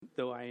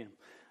though I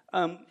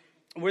am.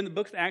 We're in the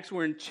book of Acts.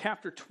 We're in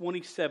chapter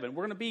 27.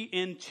 We're going to be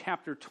in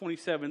chapter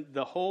 27,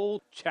 the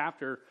whole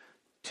chapter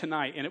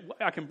tonight. And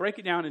I can break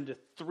it down into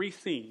three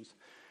scenes.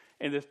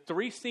 And the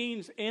three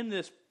scenes in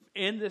this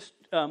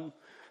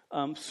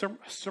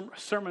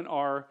sermon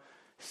are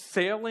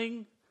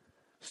sailing,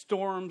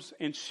 storms,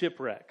 and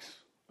shipwrecks.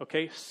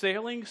 Okay,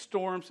 sailing,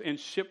 storms, and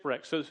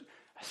shipwrecks. So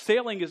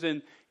sailing is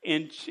in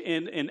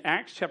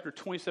Acts chapter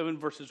 27,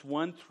 verses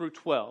 1 through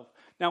 12.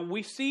 Now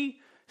we see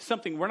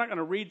something. We're not going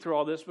to read through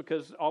all this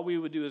because all we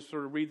would do is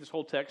sort of read this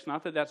whole text.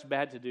 Not that that's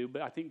bad to do,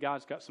 but I think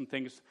God's got some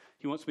things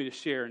He wants me to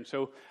share. And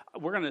so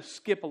we're going to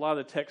skip a lot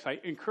of the text. I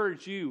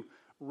encourage you,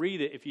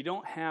 read it. If you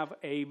don't have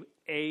a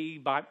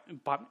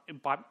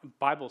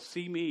Bible,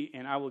 see me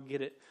and I will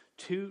get it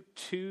to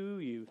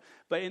you.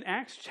 But in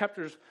Acts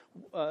chapters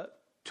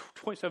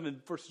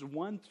 27, verses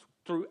 1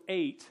 through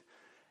 8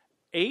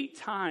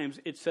 times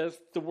it says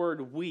the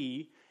word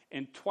we,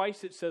 and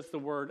twice it says the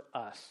word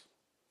us.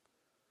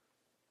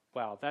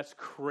 Wow, that's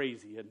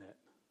crazy, isn't it?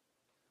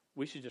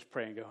 We should just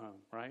pray and go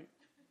home, right?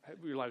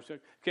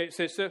 Okay,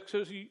 so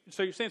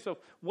you're saying, so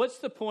what's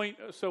the point?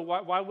 So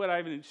why would I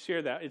even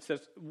share that? It says,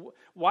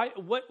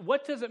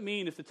 what does it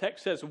mean if the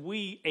text says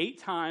we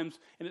 8 times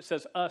and it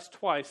says us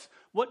twice?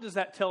 What does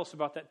that tell us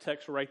about that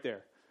text right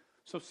there?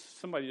 So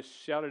somebody just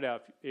shout it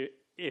out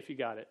if you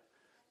got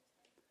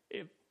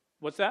it.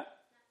 What's that?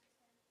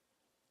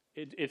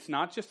 It's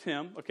not just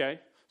him, okay?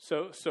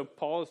 So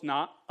Paul is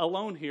not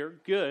alone here.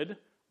 Good.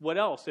 What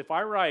else? If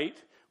I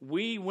write,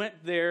 we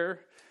went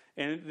there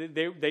and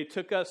they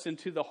took us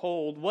into the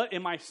hold, what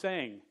am I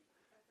saying?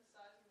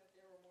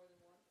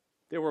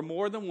 There were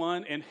more than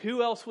one. And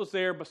who else was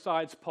there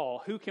besides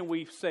Paul? Who can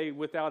we say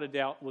without a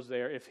doubt was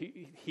there if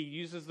he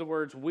uses the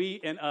words we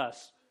and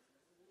us?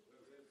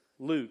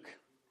 Luke.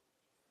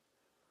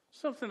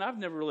 Something I've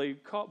never really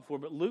caught before,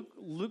 but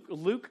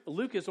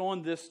Luke is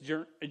on this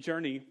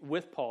journey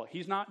with Paul.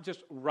 He's not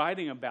just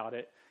writing about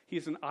it.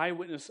 He's an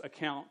eyewitness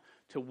account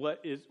to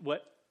what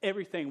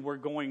everything we're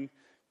going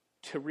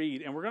to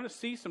read. And we're going to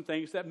see some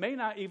things that may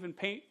not even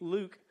paint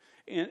Luke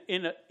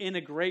in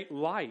a great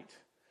light.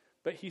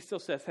 But he still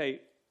says,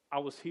 hey, I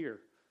was here.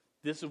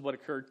 This is what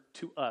occurred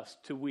to us,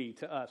 to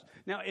us.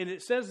 Now, and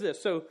it says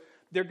this. So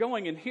they're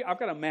going in here. I've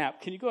got a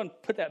map. Can you go and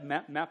put that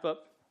map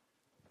up?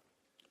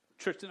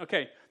 Tristan,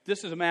 okay.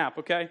 This is a map,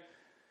 okay?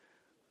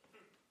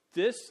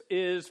 This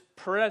is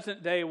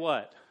present day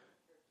what?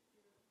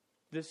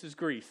 This is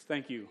Greece.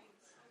 Thank you.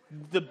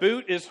 The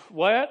boot is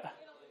what?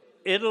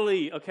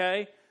 Italy,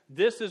 okay?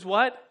 This is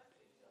what?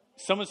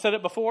 Someone said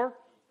it before?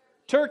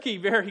 Turkey,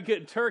 very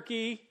good.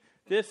 Turkey.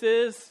 This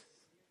is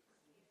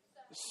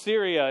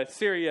Syria,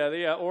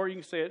 yeah, or you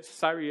can say it's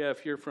Syria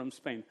if you're from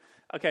Spain.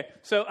 Okay,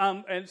 so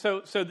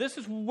this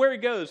is where he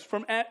goes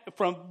from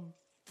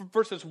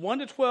verses 1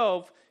 to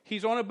 12.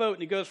 He's on a boat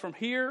and he goes from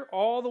here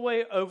all the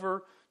way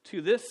over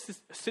to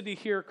this city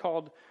here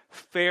called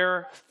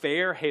Fairhaven.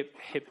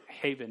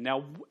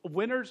 Now,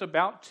 winter's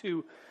about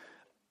to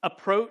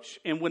approach,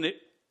 and when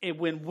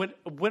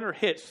winter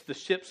hits, the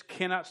ships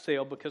cannot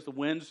sail because the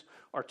winds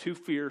are too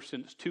fierce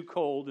and it's too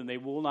cold, and they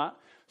will not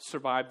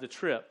survive the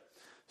trip.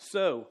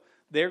 So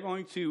they're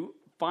going to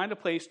find a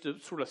place to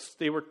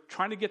they were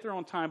trying to get there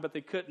on time, but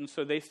they couldn't.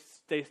 So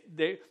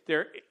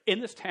they're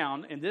in this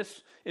town, and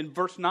this in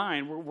verse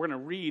 9, we're going to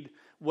read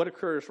what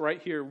occurs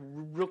right here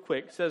real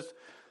quick. It says,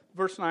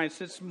 verse 9,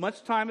 since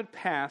much time had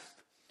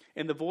passed,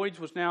 and the voyage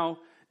was now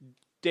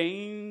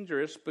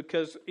dangerous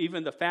because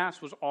even the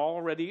fast was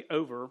already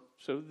over.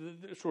 So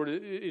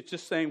it's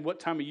just saying what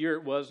time of year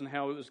it was and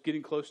how it was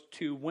getting close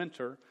to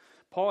winter.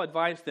 Paul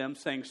advised them,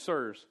 saying,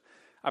 sirs,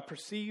 I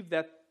perceive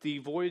that the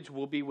voyage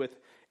will be with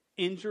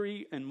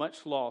injury and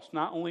much loss,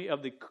 not only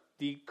of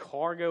the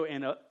cargo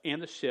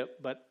and the ship,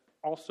 but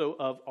also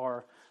of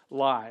our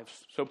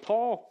lives. So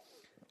Paul,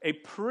 a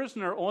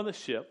prisoner on the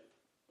ship,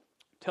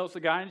 tells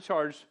the guy in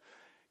charge,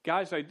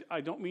 guys,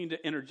 I don't mean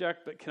to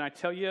interject, but can I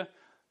tell you,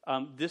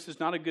 this is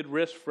not a good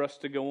risk for us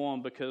to go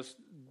on because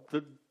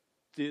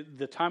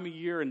the time of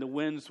year and the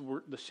winds,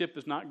 the ship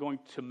is not going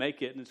to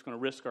make it, and it's going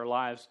to risk our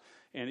lives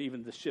and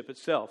even the ship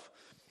itself.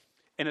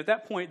 And at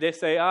that point, they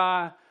say,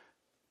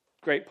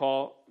 great,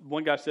 Paul.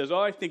 One guy says,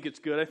 I think it's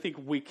good. I think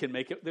we can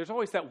make it. There's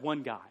always that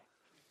one guy.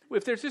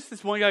 If there's just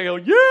this one guy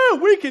going, yeah,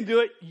 we can do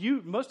it.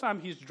 Most of the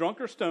time he's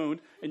drunk or stoned,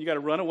 and you got to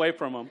run away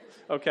from him,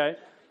 okay?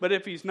 But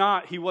if he's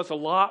not, he was a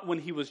lot when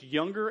he was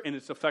younger, and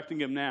it's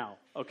affecting him now,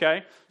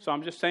 okay? So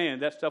I'm just saying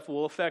that stuff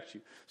will affect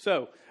you.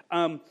 So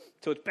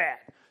it's bad.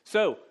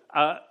 So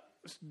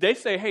they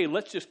say, hey,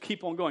 let's just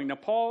keep on going. Now,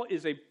 Paul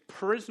is a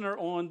prisoner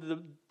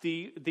on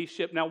the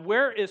ship. Now,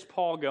 where is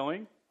Paul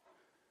going?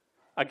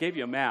 I gave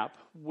you a map.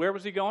 Where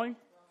was he going?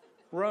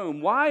 Rome.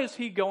 Why is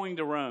he going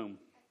to Rome?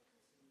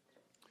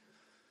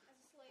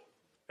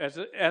 As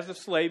a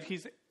slave.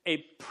 He's a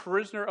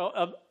prisoner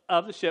of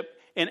the ship.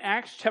 In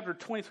Acts chapter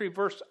 23,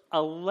 verse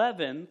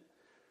 11,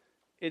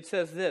 it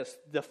says this.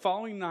 The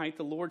following night,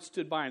 the Lord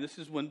stood by him. This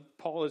is when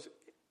Paul is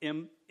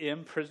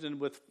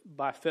imprisoned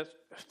by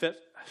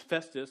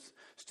Festus,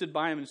 stood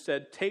by him and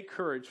said, take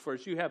courage, for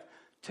as you have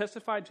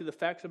testified to the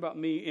facts about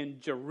me in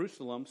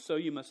Jerusalem, so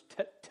you must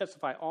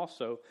testify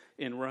also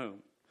in Rome.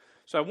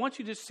 So I want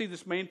you to see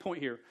this main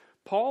point here.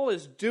 Paul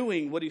is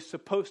doing what he's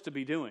supposed to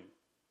be doing.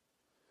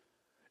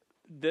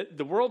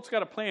 The world's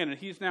got a plan, and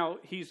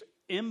he's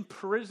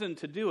imprisoned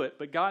to do it.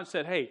 But God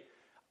said, hey,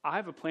 I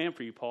have a plan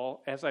for you,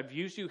 Paul. As I've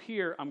used you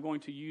here, I'm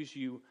going to use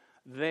you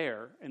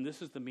there. And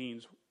this is the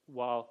means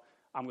while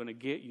I'm going to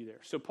get you there.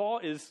 So Paul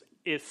is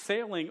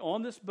sailing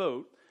on this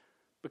boat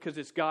because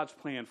it's God's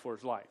plan for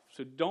his life.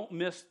 So don't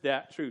miss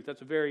that truth.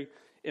 That's a very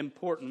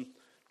important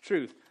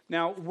truth.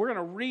 Now, we're going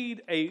to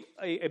read a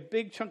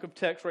big chunk of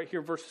text right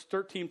here, verse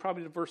 13,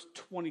 probably to verse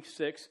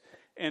 26.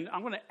 And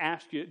I'm going to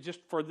ask you, just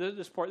for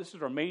this part, this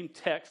is our main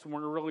text, and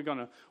we're really going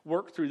to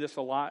work through this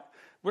a lot.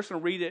 We're just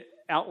going to read it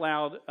out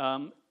loud.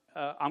 I'm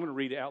going to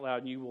read it out loud,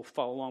 and you will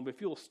follow along. But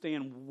if you will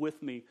stand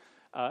with me,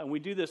 and we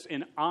do this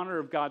in honor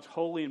of God's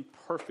holy and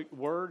perfect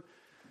word.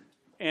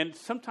 And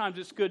sometimes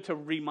it's good to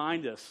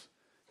remind us,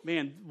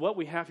 man, what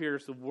we have here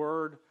is the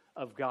word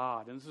of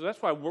God. And so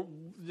that's why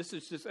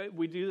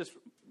we do this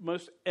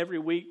most every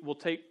week. We'll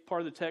take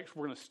part of the text,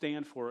 we're going to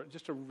stand for it,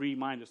 just to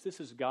remind us this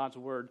is God's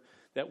word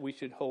that we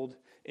should hold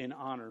in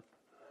honor.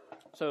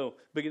 So,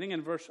 beginning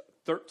in verse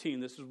 13,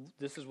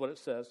 this is what it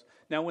says.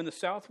 Now, when the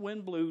south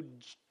wind blew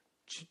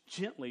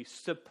gently,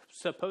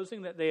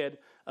 supposing that they had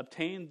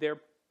obtained their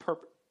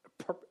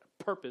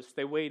purpose,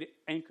 they weighed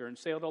anchor and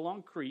sailed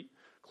along Crete,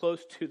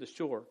 close to the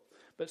shore.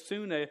 But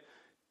soon a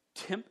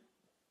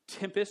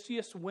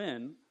tempestuous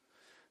wind.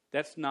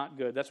 That's not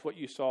good. That's what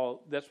you saw.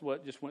 That's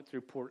what just went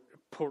through Puerto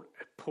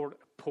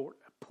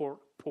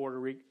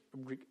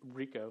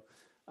Rico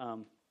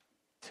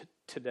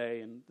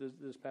today and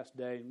this past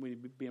day, and we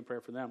be in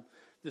prayer for them.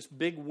 This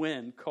big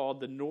wind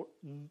called the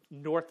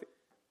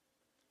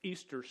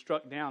northeaster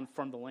struck down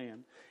from the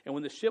land, and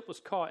when the ship was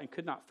caught and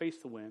could not face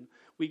the wind,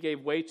 we gave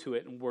way to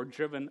it and were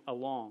driven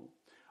along,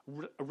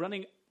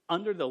 running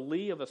under the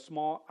lee of a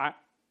small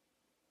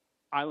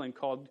island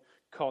called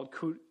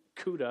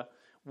Kuta.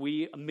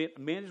 We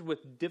managed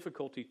with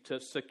difficulty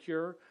to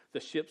secure the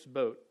ship's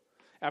boat.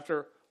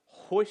 After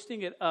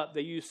hoisting it up,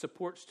 they used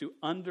supports to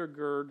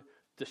undergird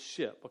the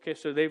ship. Okay,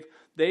 so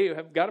they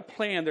have got a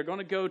plan. They're going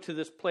to go to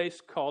this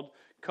place called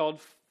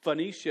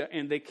Phoenicia,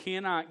 and they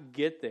cannot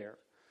get there.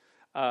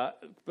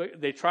 But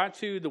they try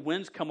to. The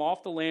winds come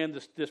off the land.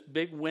 This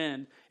big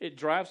wind, it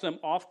drives them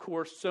off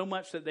course so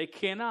much that they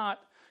cannot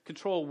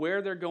control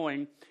where they're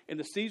going, and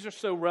the seas are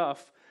so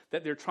rough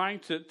that they're trying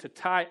to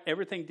tie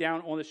everything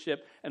down on the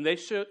ship, and they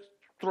should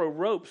throw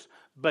ropes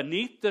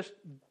beneath the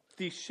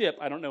ship.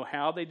 I don't know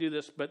how they do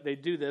this, but they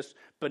do this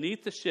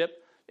beneath the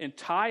ship and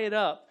tie it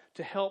up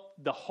to help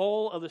the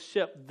whole of the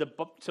ship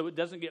so it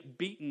doesn't get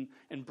beaten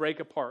and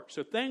break apart.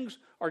 So things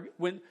are,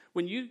 when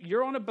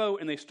you're on a boat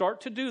and they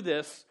start to do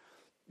this,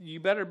 you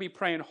better be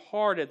praying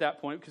hard at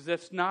that point, because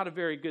that's not a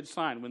very good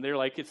sign. When they're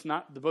like,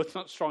 the boat's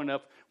not strong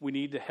enough, we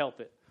need to help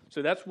it.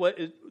 So that's what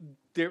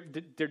they're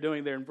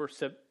doing there in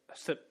verse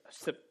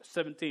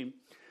 17.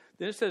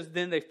 Then it says,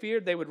 then they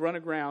feared they would run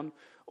aground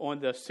on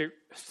the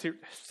Syrtis.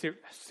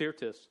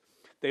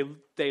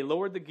 They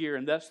lowered the gear,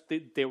 and thus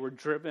they were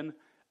driven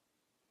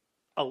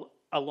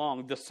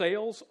along. The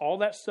sails, all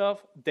that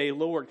stuff, they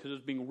lowered because it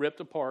was being ripped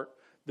apart.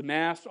 The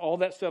mast, all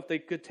that stuff they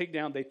could take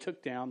down, they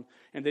took down,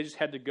 and they just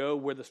had to go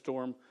where the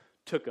storm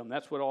took them.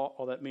 That's what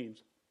all that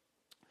means.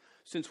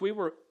 Since we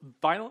were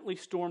violently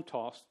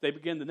storm-tossed, they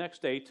began the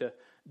next day to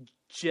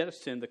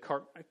jettison the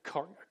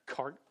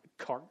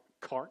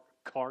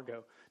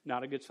cargo.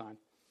 Not a good sign.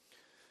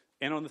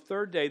 And on the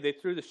third day, they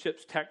threw the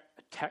ship's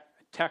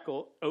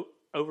tackle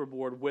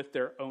overboard with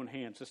their own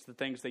hands. It's the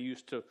things they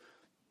used to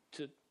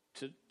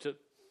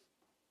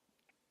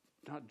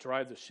not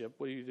drive the ship.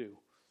 What do?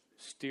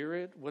 Steer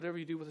it? Whatever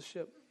you do with a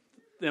ship.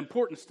 The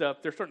important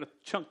stuff, they're starting to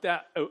chunk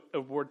that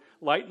overboard,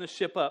 lighten the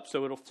ship up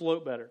so it'll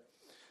float better.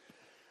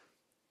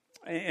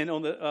 And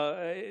on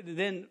the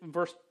then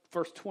verse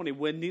 20,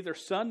 when neither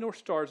sun nor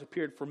stars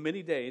appeared for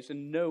many days,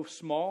 and no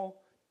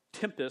small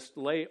tempest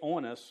lay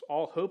on us,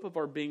 all hope of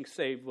our being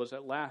saved was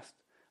at last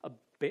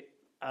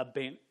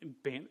abandoned.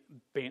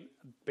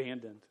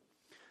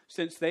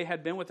 Since they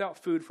had been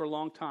without food for a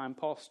long time,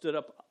 Paul stood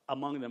up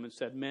among them and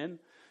said, "Men,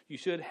 you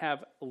should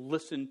have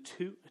listened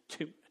to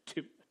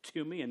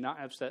me and not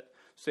have set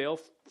sail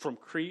from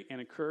Crete and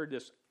incurred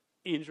this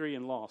injury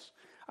and loss."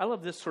 I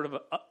love this sort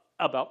of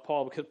about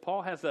Paul, because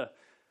Paul has a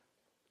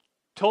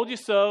told you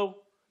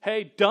so.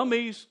 Hey,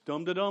 dummies,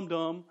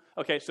 dum.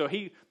 Okay, so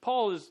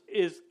Paul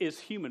is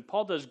human.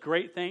 Paul does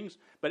great things,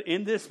 but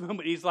in this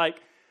moment he's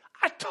like,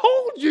 I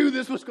told you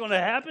this was going to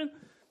happen.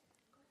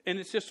 And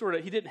it's just sort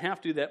of, he didn't have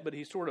to do that, but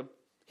he's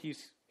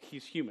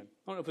human. I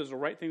don't know if it was the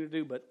right thing to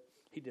do, but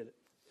he did it.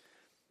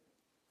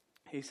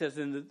 He says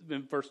in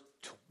verse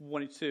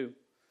 22,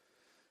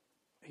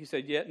 he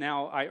said, "Yet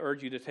now I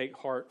urge you to take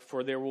heart,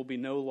 for there will be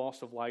no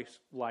loss of life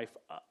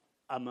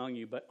among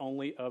you, but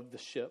only of the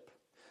ship.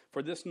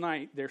 For this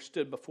night there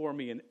stood before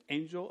me an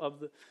angel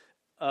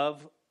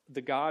of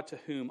the God to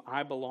whom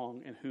I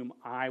belong and whom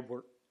I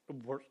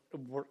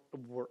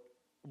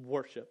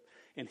worship.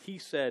 And he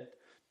said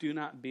Do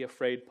not be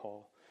afraid,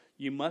 Paul.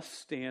 You must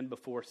stand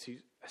before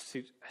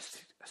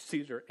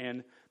Caesar,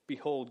 and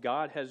behold,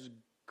 God has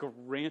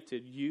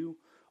granted you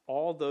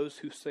all those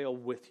who sail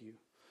with you.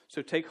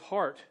 So take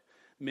heart,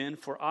 men,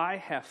 for I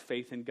have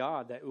faith in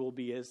God that it will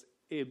be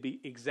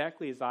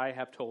exactly as I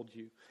have told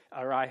you,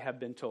 or I have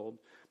been told.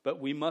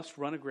 But we must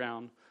run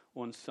aground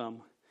on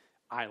some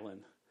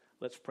island.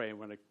 Let's pray, and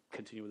we're going to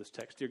continue with this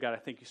text. Dear God, I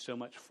thank you so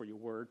much for your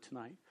word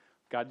tonight.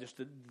 God, just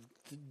the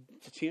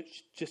chance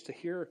just to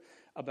hear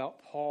about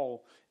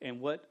Paul and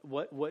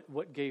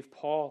what gave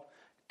Paul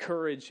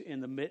courage in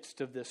the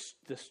midst of this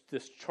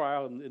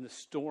trial and in the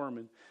storm.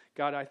 And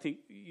God, I think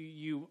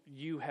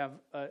you have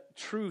a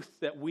truth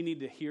that we need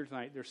to hear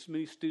tonight. There's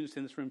many students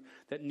in this room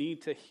that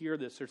need to hear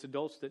this. There's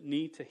adults that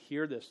need to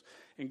hear this.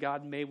 And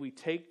God, may we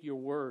take your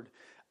word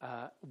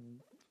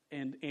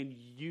and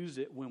use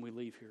it when we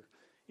leave here.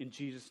 In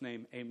Jesus'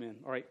 name, amen.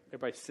 All right,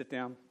 everybody sit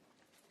down.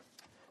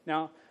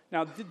 Now,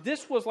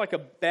 this was like a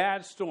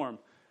bad storm.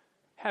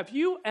 Have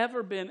you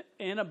ever been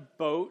in a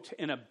boat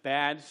in a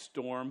bad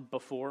storm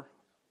before?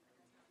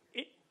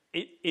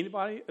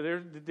 Anybody?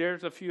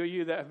 There's a few of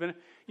you that have been.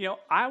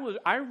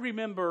 I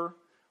remember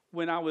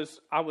when I was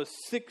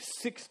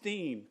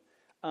 16.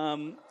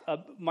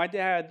 My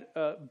dad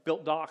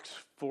built docks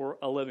for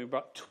a living.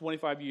 About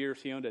 25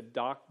 years, he owned a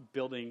dock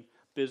building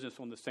business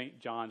on the St.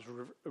 Johns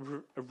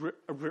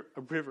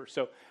River.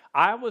 So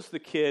I was the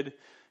kid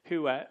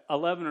who, at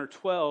 11 or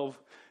 12,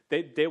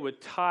 they would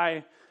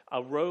tie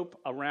a rope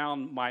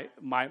around my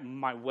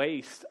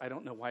waist. I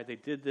don't know why they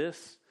did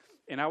this.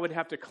 And I would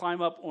have to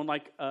climb up on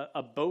like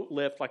a boat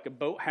lift, like a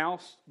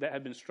boathouse that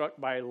had been struck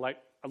by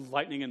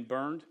lightning and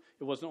burned.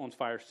 It wasn't on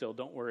fire still,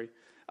 don't worry.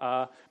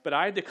 But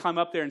I had to climb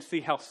up there and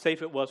see how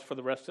safe it was for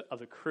the rest of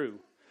the crew.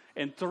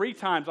 And 3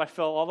 times I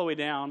fell all the way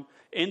down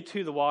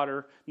into the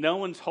water. No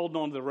one's holding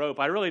on to the rope.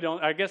 I really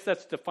don't. I guess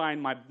that's to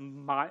find my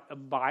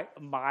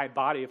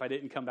body if I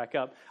didn't come back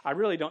up. I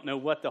really don't know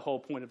what the whole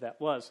point of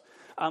that was.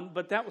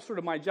 But that was sort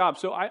of my job.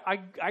 So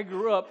I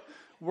grew up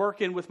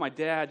working with my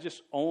dad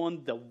just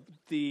on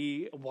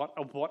the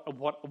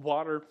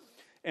water.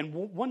 And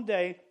one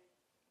day,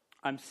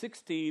 I'm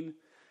 16,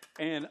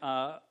 and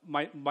I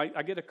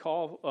get a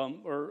call,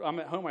 or I'm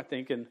at home, I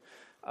think, and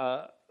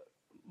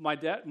my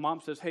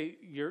mom says, "Hey,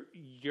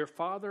 your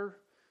father,"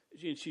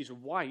 and she's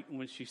white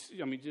when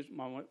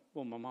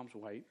my mom's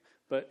white,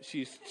 but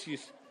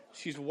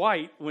she's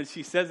white when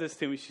she says this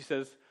to me. She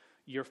says,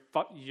 "Your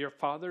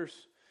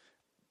father's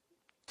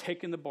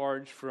taken the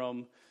barge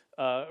from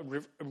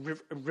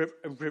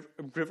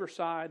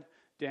Riverside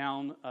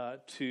down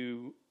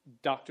to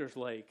Doctor's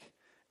Lake,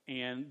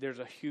 and there's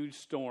a huge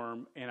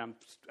storm, and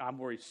I'm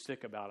worried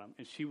sick about him."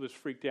 And she was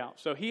freaked out.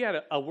 So he had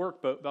a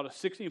workboat, about a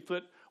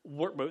 16-foot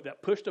workboat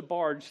that pushed a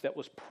barge that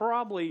was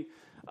probably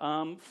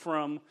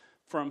from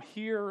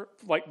here,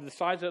 like the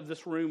size of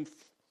this room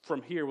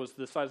from here was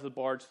the size of the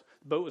barge.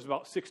 The boat was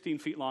about 16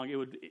 feet long.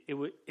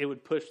 It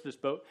would push this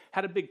boat.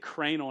 Had a big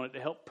crane on it to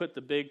help put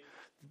the big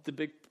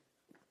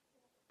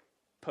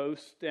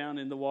post down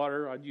in the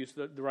water. I'd use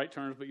the right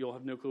terms, but you'll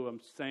have no clue what I'm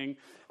saying.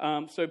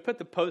 So put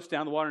the post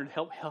down in the water and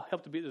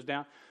help to beat this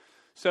down.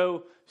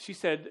 So she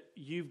said,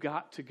 "You've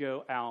got to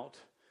go out."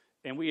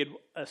 And we had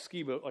a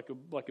ski boat,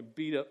 like a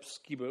beat up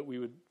ski boat. We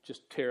would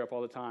just tear up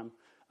all the time,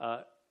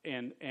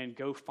 and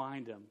go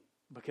find him,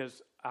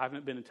 because I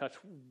haven't been in touch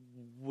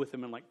with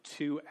him in like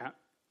 2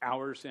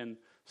 hours, and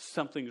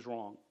something's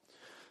wrong.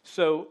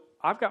 So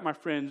I've got my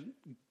friends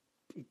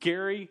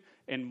Gary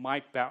and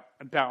Mike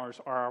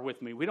Bowers are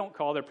with me. We don't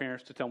call their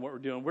parents to tell them what we're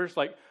doing. We're just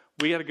like,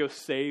 we got to go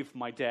save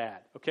my dad.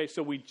 Okay,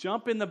 so we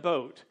jump in the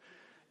boat,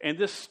 and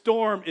this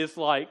storm is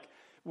like,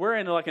 we're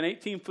in like an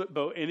 18-foot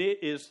boat, and it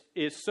is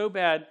so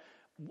bad.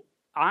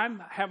 I'm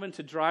having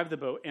to drive the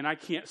boat, and I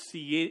can't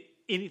see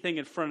anything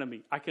in front of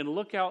me. I can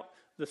look out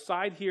the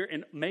side here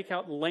and make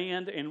out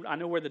land, and I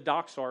know where the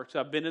docks are, because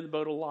I've been in the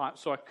boat a lot,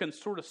 so I can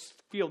sort of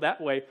feel that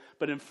way.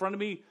 But in front of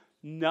me,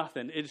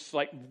 nothing. It's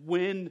like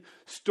wind,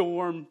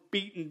 storm,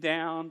 beaten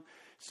down.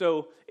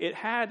 So it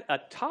had a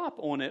top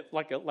on it,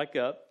 like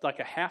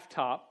a half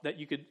top that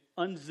you could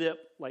unzip,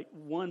 like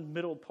one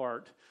middle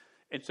part.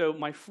 And so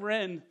my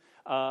friend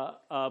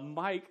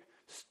Mike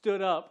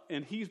stood up,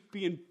 and he's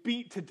being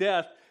beat to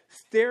death,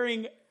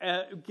 staring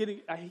at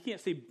he can't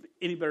see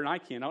any better than I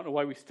can. I don't know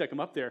why we stuck him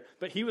up there,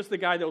 but he was the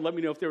guy that would let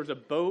me know if there was a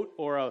boat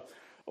or a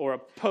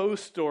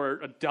post or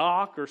a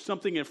dock or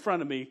something in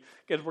front of me,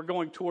 because we're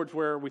going towards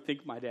where we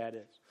think my dad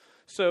is.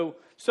 So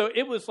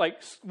it was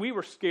like we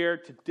were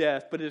scared to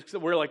death, but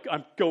we're like,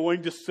 I'm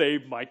going to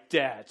save my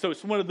dad. So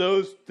it's one of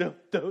those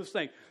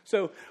things.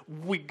 So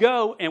we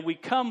go and we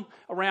come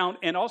around,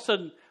 and all of a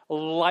sudden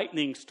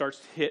lightning starts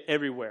to hit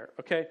everywhere.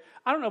 Okay,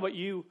 I don't know about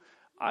you.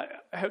 I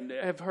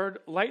have heard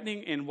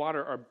lightning and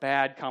water are a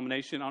bad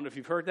combination. I don't know if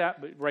you've heard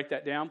that, but write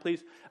that down,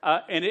 please.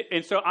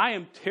 And so I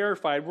am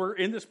terrified. We're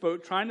in this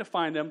boat trying to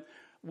find them.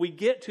 We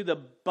get to the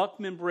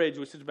Buckman Bridge,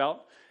 which is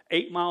about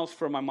 8 miles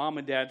from my mom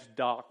and dad's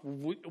dock.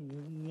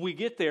 We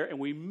get there, and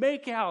we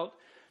make out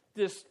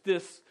this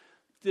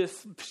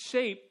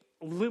shape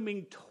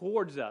looming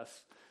towards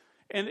us.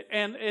 And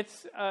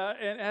it's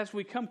and as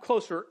we come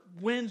closer,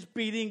 wind's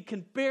beating,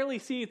 can barely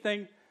see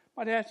anything.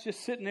 My dad's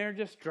just sitting there,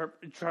 just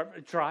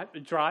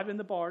driving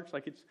the barge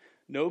like it's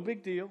no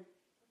big deal,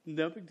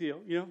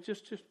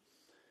 just.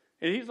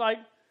 And he's like,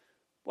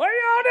 "What are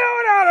y'all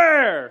doing out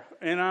there?"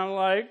 And I'm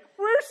like,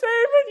 "We're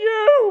saving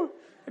you."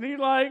 And he's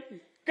like,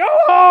 "Go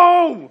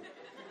home."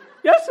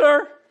 "Yes,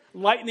 sir."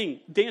 Lightning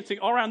dancing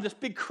all around this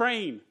big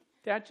crane.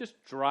 Dad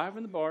just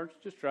driving the barge,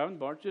 just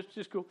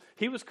cool.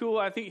 He was cool.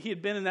 I think he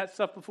had been in that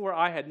stuff before.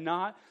 I had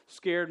not.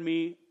 Scared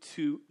me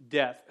to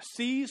death.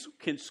 Seas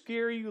can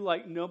scare you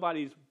like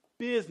nobody's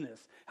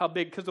business. How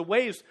big? Because the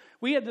waves,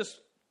 we had this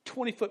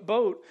 20-foot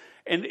boat,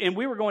 and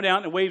we were going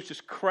down, and the waves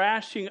just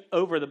crashing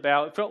over the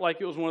bow. It felt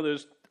like it was one of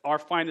those our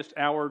finest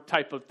hour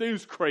type of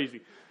things.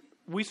 Crazy.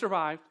 We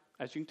survived,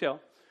 as you can tell.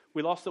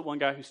 We lost that one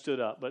guy who stood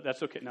up, but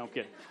that's okay. No, I'm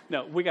kidding.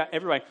 No, we got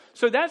everybody.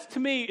 So that's, to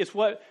me, is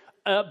what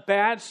a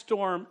bad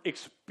storm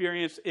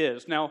experience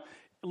is. Now,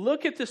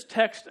 look at this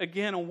text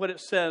again on what it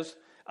says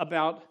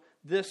about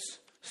this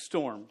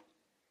storm.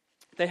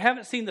 They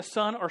haven't seen the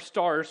sun or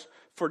stars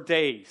for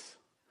days.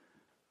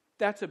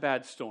 That's a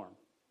bad storm.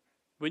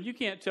 When you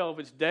can't tell if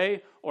it's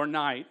day or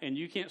night, and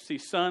you can't see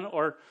sun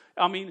or,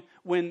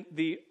 when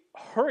the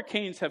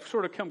hurricanes have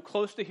sort of come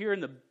close to here,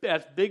 and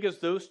as big as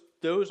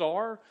those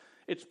are,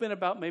 it's been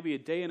about maybe a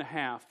day and a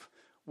half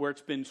where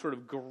it's been sort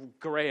of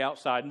gray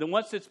outside. And then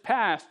once it's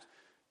passed,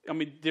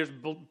 there's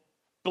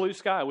blue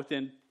sky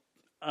within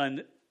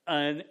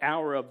an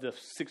hour of the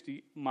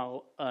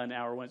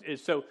 60-mile-an-hour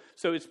winds. So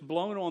it's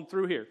blown on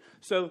through here.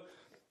 So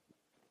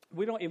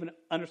we don't even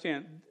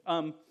understand.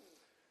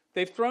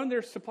 They've thrown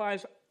their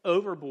supplies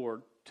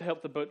overboard to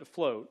help the boat to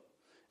float.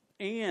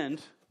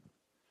 And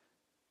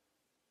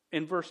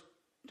in verse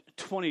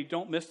 20,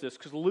 don't miss this,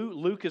 because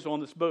Luke is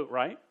on this boat,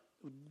 right?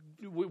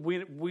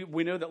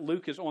 We know that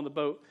Luke is on the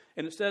boat.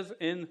 And it says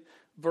in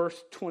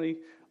verse 20,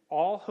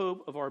 all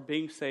hope of our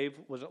being saved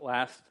was at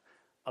last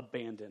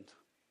abandoned.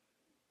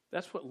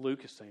 That's what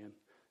Luke is saying.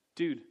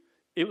 Dude,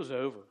 it was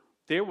over.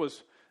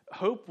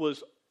 Hope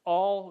was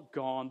all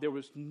gone. There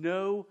was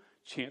no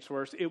chance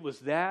for us. It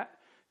was that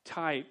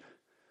type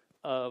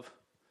of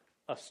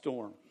a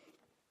storm.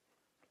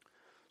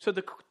 So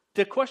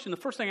the question, the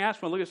first thing I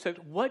asked when I look at the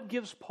text, what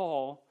gives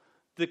Paul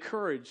the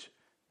courage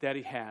that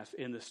he has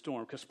in the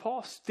storm? Because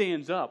Paul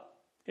stands up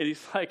and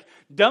he's like,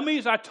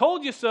 "Dummies, I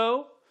told you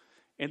so."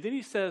 And then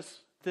he says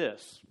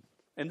this,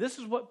 and this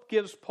is what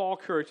gives Paul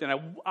courage,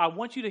 and I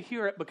want you to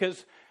hear it,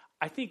 because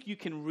I think you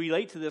can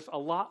relate to this a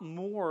lot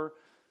more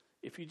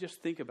if you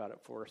just think about it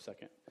for a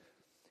second.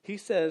 He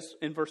says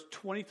in verse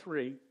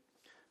 23,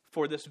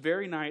 "For this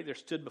very night there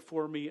stood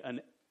before me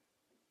an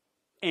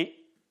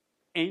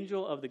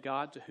angel of the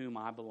God to whom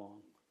I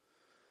belong."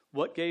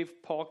 What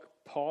gave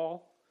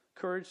Paul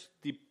courage?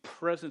 The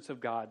presence of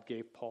God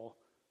gave Paul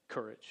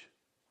courage.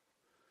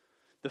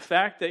 The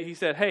fact that he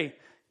said, "Hey,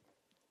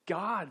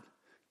 God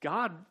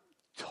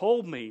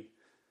told me."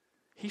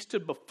 He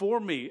stood before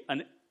me.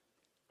 An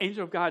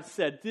angel of God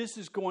said, this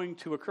is going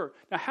to occur.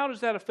 Now, how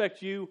does that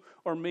affect you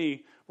or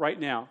me right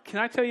now? Can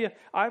I tell you,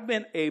 I've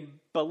been a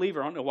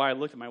believer. I don't know why I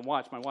looked at my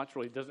watch. My watch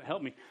really doesn't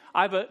help me.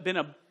 I've been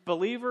a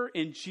believer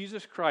in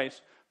Jesus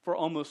Christ for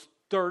almost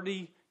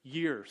 30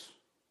 years.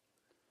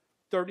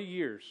 30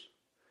 years.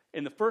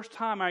 And the first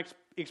time I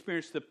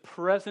experienced the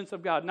presence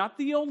of God, not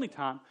the only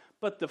time,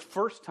 but the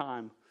first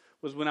time,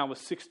 was when I was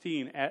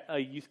 16 at a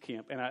youth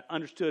camp, and I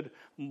understood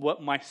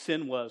what my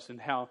sin was and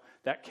how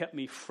that kept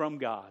me from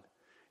God.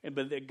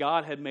 But that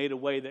God had made a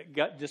way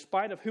that,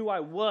 despite of who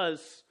I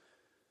was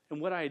and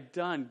what I had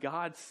done,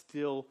 God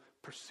still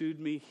pursued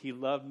me. He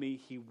loved me.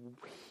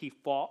 He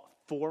fought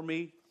for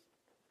me.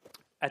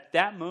 At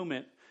that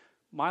moment,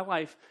 my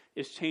life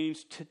is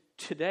changed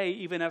today,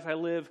 even as I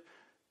live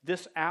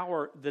this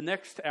hour, the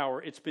next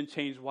hour, it's been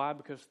changed. Why?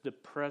 Because the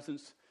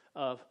presence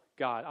of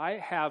God. I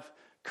have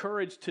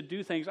courage to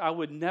do things I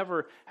would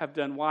never have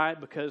done. Why?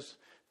 Because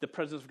the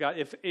presence of God.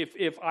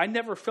 If I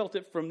never felt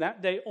it from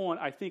that day on,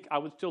 I think I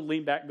would still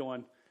lean back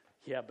going,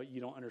 "Yeah, but you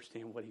don't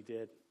understand what he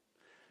did.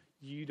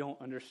 You don't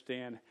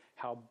understand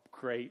how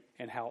great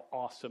and how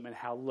awesome and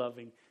how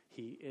loving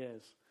he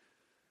is."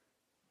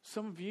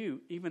 Some of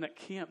you, even at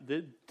camp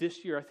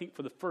this year, I think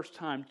for the first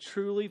time,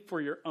 truly for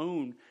your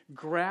own,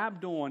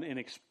 grabbed on and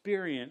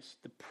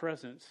experienced the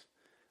presence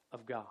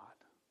of God.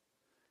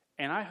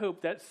 And I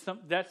hope that's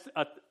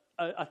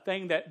a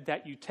thing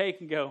that you take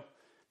and go,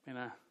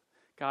 "Man,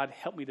 God,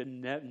 help me to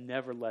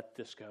never let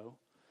this go.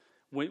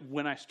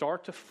 When I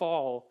start to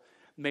fall,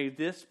 may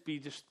this be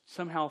just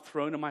somehow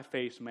thrown in my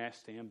face, and may I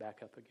stand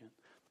back up again."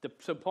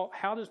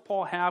 How does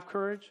Paul have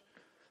courage?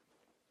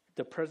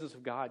 The presence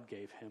of God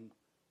gave him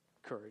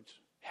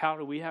courage. How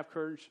do we have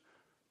courage?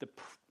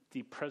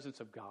 The presence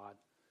of God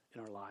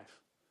in our life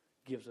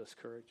gives us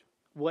courage.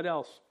 What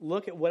else?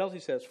 Look at what else he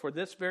says. "For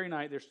this very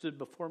night there stood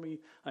before me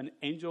an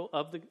angel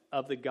of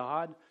the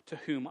God to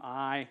whom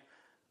I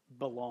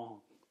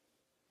belong."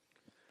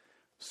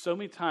 So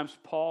many times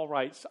Paul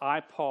writes, "I,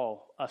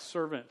 Paul, a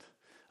servant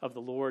of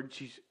the Lord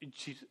Jesus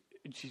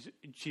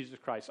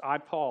Christ. I,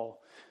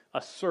 Paul,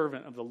 a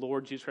servant of the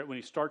Lord Jesus Christ. When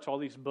he starts all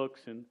these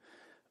books in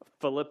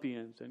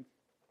Philippians and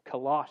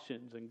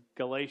Colossians and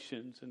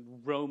Galatians and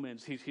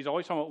Romans, he's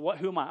always talking about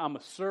who am I? I'm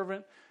a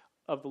servant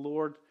of the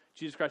Lord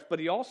Jesus Christ. But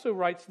he also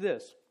writes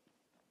this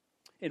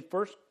in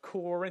 1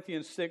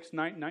 Corinthians 6,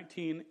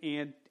 19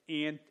 and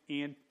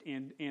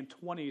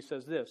 20. He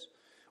says this,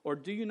 or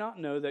do you not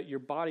know that your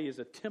body is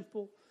a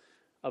temple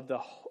of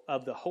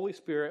the Holy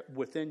Spirit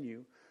within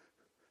you,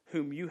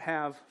 whom you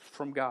have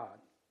from God?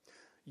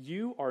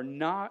 You are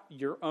not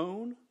your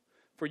own,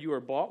 for you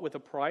are bought with a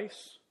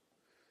price.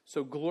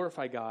 So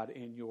glorify God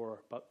in your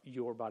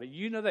body.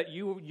 You know that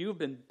you've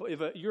been,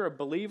 if you're a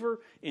believer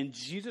in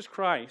Jesus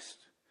Christ,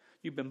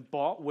 you've been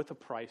bought with a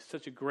price,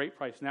 such a great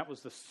price, and that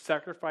was the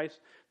sacrifice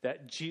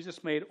that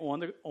Jesus made on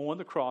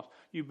the cross.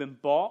 You've been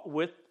bought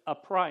with a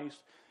price,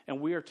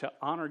 and we are to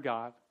honor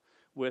God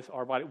with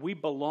our body. We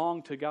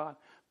belong to God.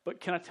 But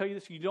can I tell you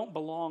this? You don't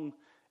belong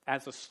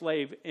as a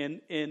slave.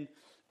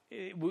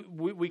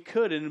 We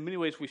could, and in many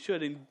ways we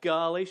should. In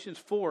Galatians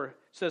 4, it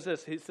says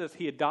this. It says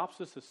he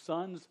adopts us as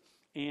sons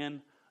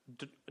and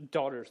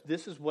daughters.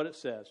 This is what it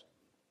says.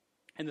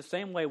 In the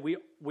same way, we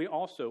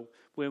also,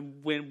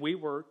 when we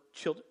were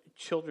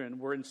children,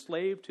 were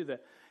enslaved to the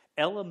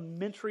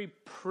elementary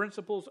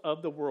principles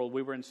of the world.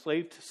 We were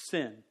enslaved to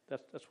sin.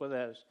 That's what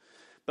that is.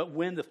 But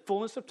when the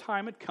fullness of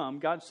time had come,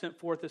 God sent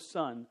forth his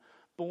Son,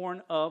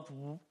 born of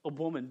a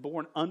woman,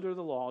 born under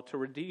the law, to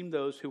redeem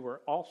those who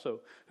were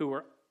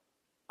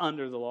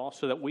under the law,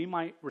 so that we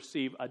might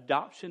receive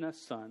adoption as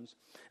sons.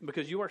 And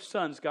because you are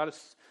sons, God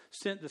has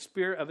sent the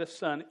Spirit of his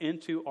Son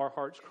into our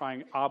hearts,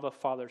 crying, Abba,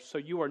 Father. So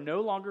you are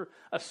no longer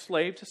a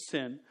slave to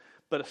sin,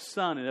 but a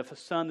son, and if a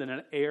son, then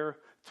an heir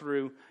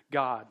through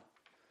God.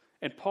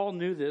 And Paul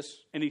knew this,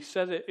 and he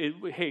said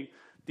hey,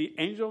 the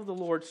angel of the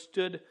Lord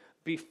stood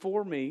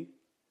before me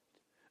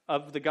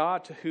of the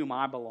God to whom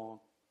I belong.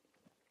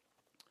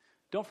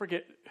 Don't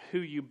forget who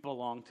you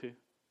belong to.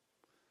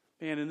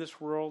 Man, in this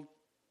world,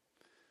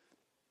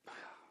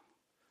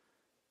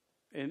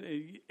 and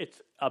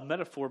it's a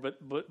metaphor,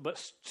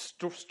 but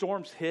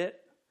storms hit,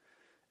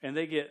 and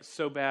they get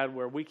so bad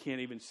where we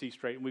can't even see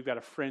straight, and we've got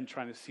a friend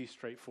trying to see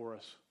straight for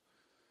us,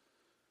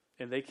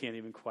 and they can't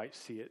even quite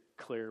see it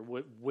clear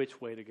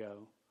which way to go.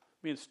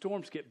 I mean,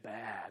 storms get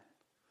bad.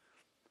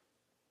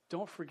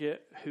 Don't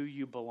forget who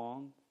you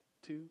belong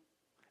to,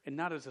 and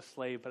not as a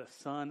slave, but a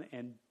son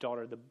and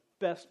daughter. The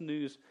best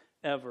news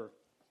ever.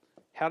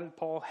 How did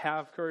Paul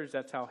have courage?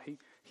 That's how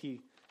he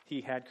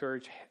had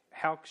courage.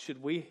 How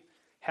should we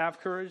have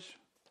courage?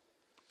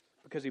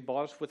 Because he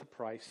bought us with a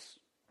price.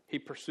 He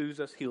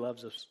pursues us. He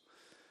loves us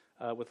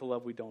with a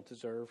love we don't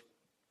deserve.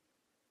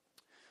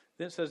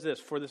 Then it says this,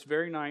 for this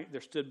very night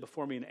there stood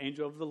before me an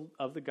angel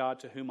of the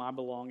God to whom I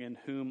belong and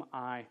whom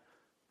I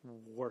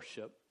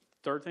worship.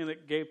 Third thing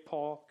that gave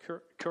Paul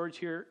courage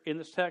here in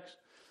this text,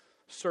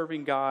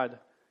 serving God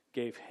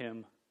gave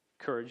him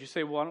courage. You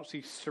say, well, I don't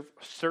see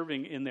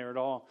serving in there at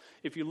all.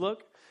 If you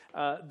look,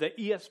 the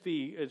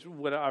ESV is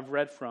what I've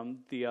read from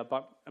the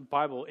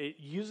Bible. It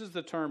uses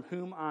the term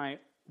whom I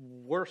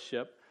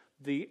worship.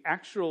 The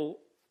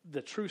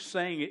true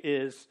saying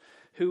is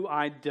who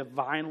I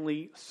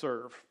divinely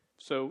serve.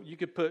 So you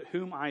could put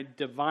whom I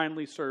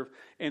divinely serve.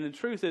 And the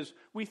truth is,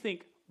 we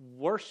think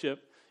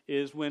worship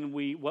is when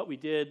what we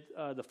did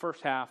the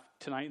first half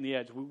tonight in the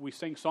Edge. We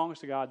sing songs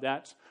to God.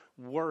 That's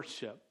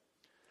worship.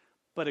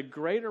 But a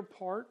greater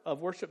part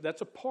of worship,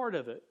 that's a part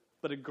of it.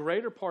 But a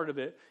greater part of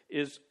it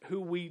is who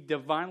we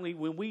divinely,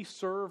 when we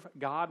serve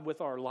God with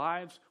our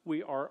lives,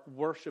 we are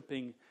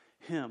worshiping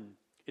him.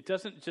 It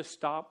doesn't just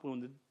stop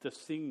when the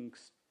singing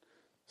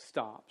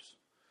stops.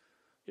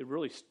 It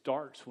really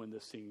starts when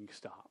the singing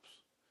stops.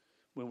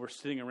 When we're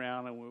sitting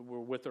around and we're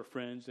with our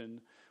friends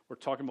and we're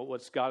talking about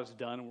what God has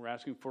done and we're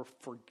asking for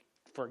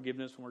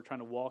forgiveness and we're trying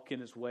to walk in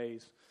his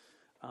ways.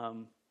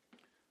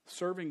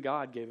 Serving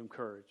God gave him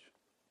courage.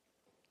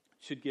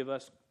 It should give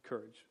us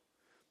courage.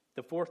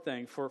 The fourth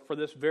thing, for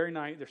this very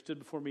night there stood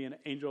before me an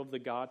angel of the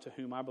God to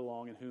whom I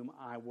belong and whom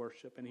I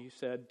worship. And he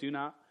said, do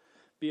not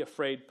be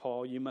afraid,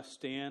 Paul. You must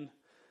stand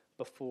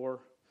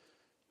before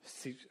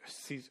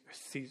Caesar.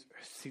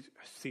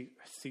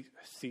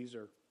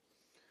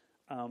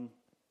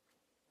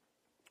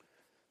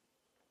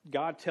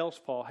 God tells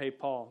Paul, hey,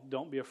 Paul,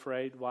 don't be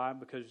afraid. Why?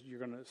 Because you're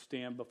going to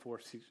stand before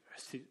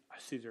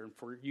Caesar. And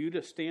for you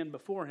to stand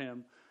before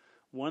him,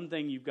 one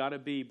thing you've got to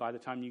be by the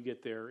time you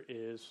get there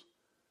is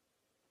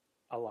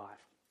alive.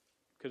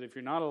 Because if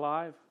you're not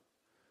alive,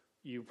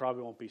 you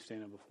probably won't be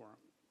standing before him.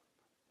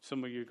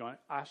 Some of you are going,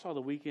 I saw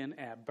the weekend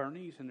at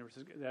Bernie's, and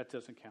that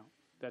doesn't count.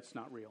 That's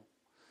not real.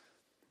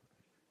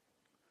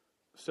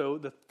 So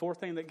the fourth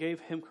thing that gave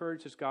him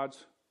courage is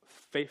God's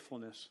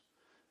faithfulness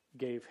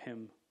gave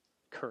him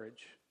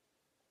courage.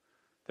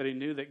 That he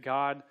knew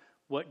that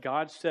what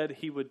God said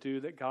he would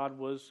do, that God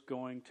was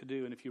going to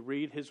do. And if you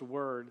read his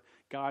word,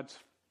 God's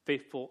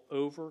faithful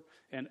over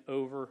and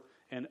over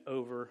and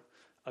over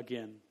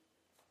again.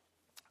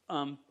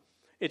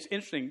 It's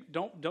interesting.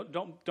 Don't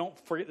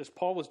forget this.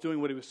 Paul was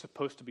doing what he was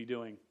supposed to be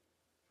doing,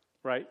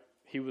 right?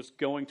 He was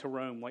going to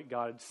Rome like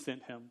God had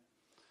sent him.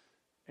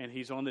 and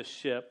he's on this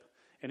ship,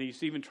 and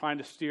he's even trying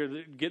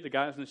to get the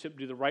guys in the ship to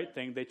do the right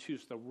thing. They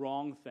choose the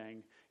wrong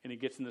thing, and he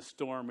gets in the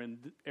storm,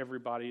 and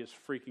everybody is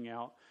freaking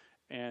out,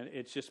 and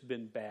it's just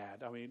been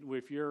bad. I mean,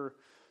 if you're,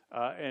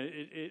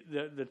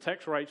 the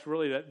text writes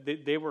really that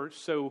they were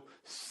so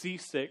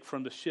seasick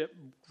from the ship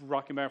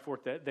rocking back and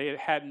forth that they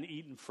hadn't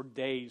eaten for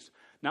days,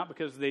 not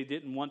because they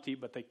didn't want to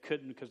eat, but they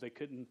couldn't because they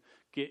couldn't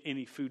get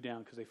any food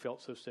down because they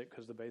felt so sick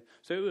because of the bathe.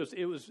 So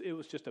it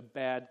was just a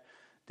bad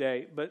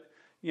day. But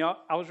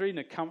I was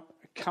reading a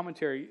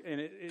commentary,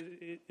 and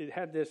it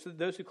had this: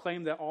 those who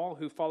claim that all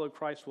who follow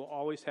Christ will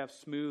always have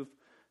smooth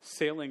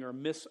sailing or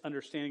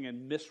misunderstanding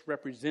and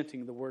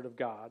misrepresenting the Word of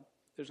God.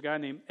 There's a guy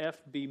named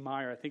F.B.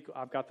 Meyer. I think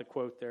I've got the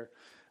quote there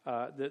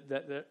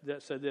that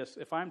said this: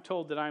 if I'm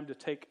told that I'm to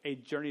take a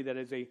journey that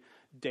is a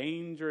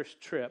dangerous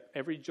trip,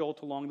 every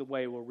jolt along the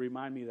way will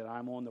remind me that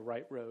I'm on the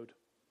right road.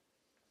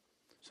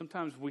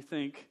 Sometimes we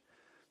think,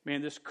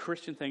 man, this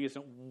Christian thing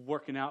isn't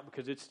working out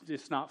because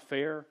it's not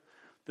fair.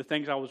 The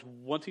things I was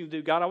wanting to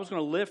do, God, I was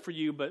going to live for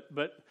you, but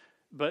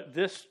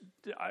this,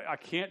 I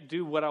can't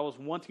do what I was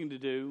wanting to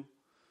do.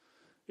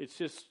 It's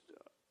just,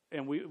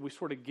 and we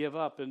sort of give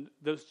up, and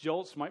those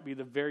jolts might be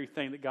the very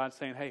thing that God's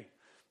saying, hey,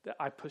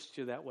 I pushed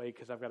you that way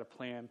because I've got a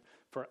plan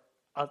for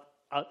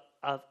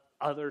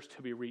others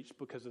to be reached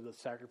because of the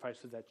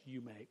sacrifices that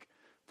you make,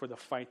 for the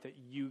fight that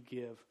you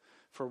give,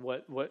 for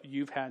what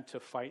you've had to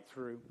fight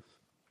through.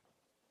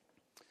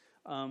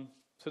 So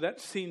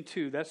that's scene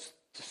 2. That's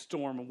the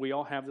storm, and we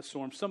all have the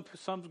storm. Some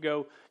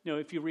go,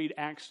 if you read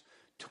Acts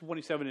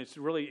 27,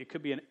 it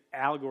could be an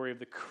allegory of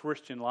the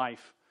Christian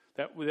life.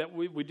 That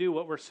we do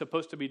what we're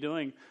supposed to be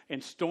doing,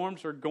 and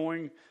storms are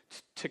going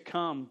to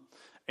come.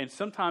 And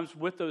sometimes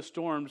with those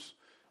storms,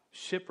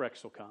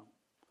 shipwrecks will come.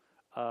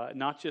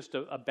 Not just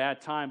a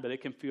bad time, but it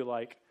can feel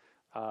like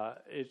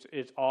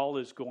it's all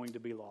is going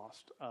to be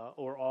lost,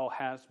 or all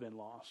has been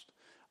lost.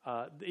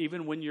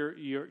 Even when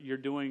you're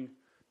doing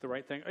the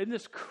right thing. And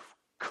this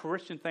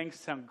Christian things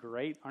sound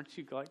great, aren't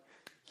you? Like,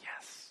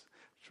 yes,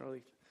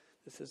 Charlie,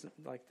 this isn't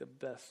like the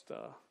best.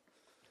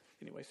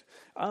 Anyways,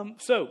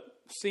 so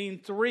scene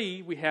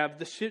 3, we have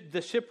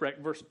the shipwreck,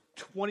 verse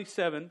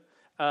 27,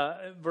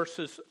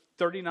 verses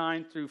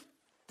 39 through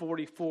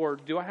 44.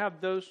 Do I have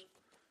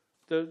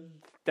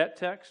that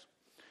text?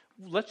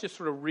 Let's just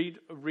sort of read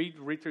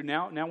through.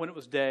 Now when it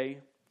was day,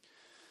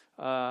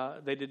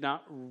 they did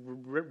not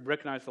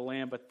recognize the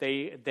land, but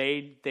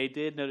they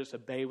did notice a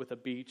bay with a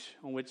beach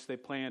on which they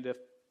planned, if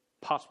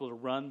possible, to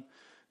run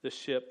the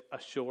ship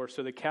ashore.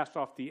 So they cast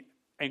off the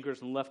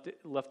anchors and left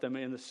them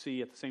in the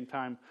sea, at the same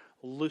time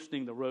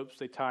loosening the ropes.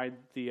 They tied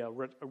the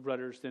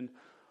rudders, then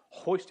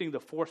hoisting the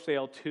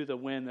foresail to the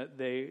wind that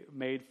they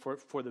made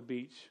for the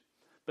beach.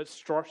 But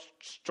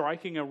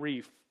striking a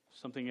reef,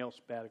 something else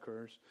bad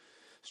occurs.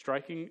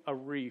 Striking a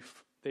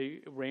reef,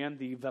 they ran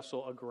the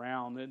vessel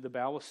aground. The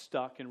bow was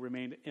stuck and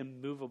remained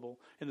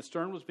immovable, and the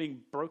stern was being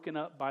broken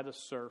up by the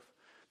surf.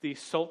 The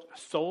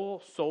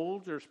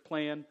soldiers'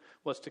 plan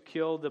was to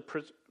kill the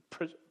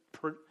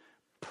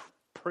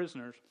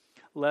prisoners,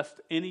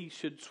 lest any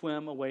should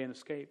swim away and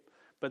escape.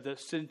 But the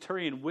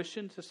centurion,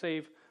 wishing to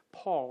save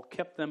Paul,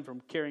 kept them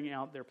from carrying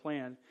out their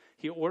plan.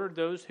 He ordered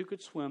those who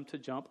could swim to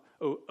jump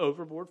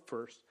overboard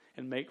first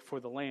and make for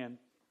the land,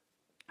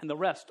 and the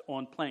rest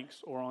on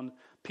planks or on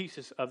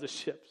pieces of the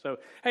ship. So,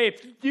 hey,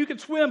 if you can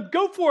swim,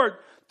 go for it.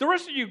 The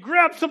rest of you,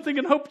 grab something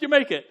and hope you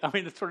make it. I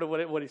mean, that's sort of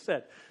what he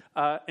said.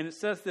 And it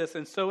says this: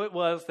 and so it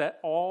was that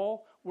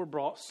all were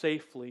brought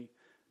safely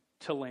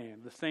to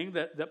land. The thing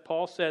that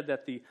Paul said,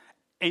 that the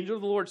angel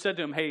of the Lord said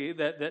to him, hey,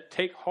 that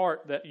take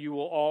heart, that you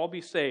will all be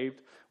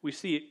saved. We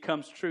see it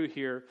comes true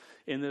here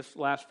in this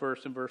last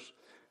verse, in verse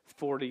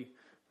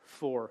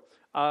 44.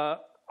 I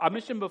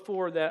mentioned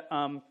before that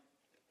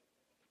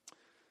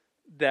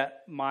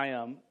that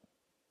my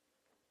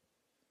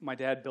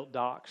dad built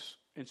docks.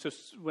 And so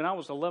when I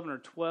was 11 or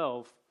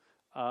 12,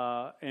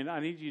 and I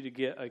need you to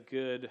get a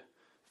good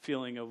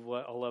feeling of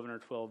what 11 or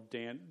 12,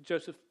 Dan.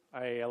 Joseph,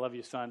 I love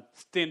you, son.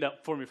 Stand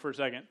up for me for a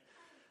second.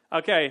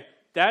 Okay,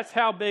 that's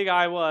how big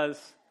I was.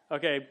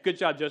 Okay, good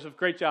job, Joseph.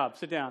 Great job.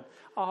 Sit down.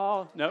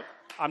 Oh, nope,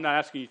 I'm not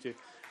asking you to.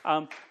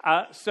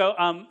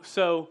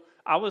 So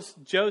I was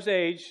Joe's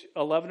age,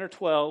 11 or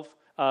 12,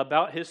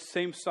 about his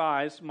same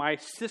size. My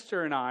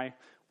sister and I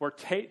were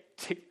taking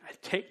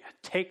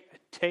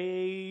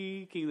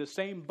the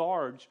same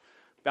barge,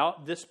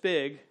 about this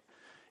big.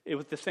 It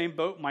was the same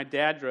boat my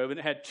dad drove, and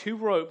it had 2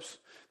 ropes.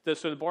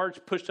 So the barge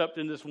pushed up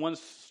in this one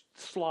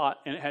slot,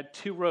 and it had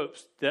 2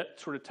 ropes that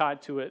sort of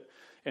tied to it,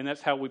 and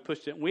that's how we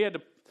pushed it. And we had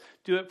to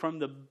do it from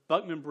the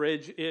Buckman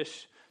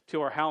Bridge-ish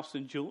to our house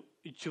in Julian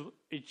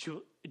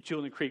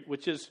Creek,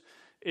 which is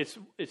it's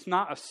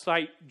not a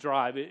sight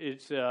drive.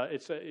 It's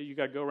you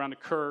got to go around a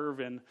curve,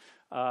 and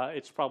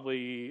it's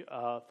probably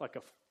like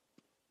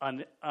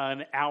an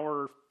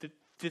hour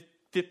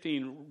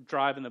 15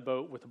 drive in the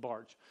boat with the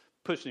barge,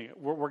 pushing it.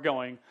 We're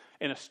going,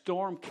 and a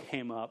storm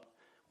came up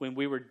when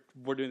we were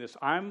doing this.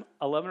 I'm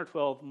 11 or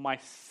 12. My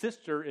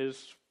sister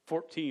is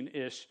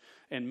 14-ish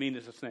and mean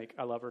as a snake.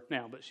 I love her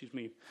now, but she's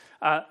mean.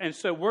 And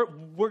so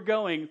we're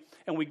going,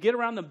 and we get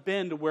around the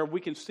bend where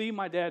we can see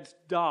my dad's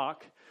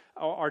dock,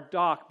 our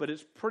dock, but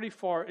it's pretty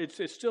far.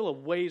 It's still a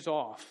ways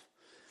off.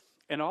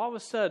 And all of a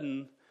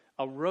sudden,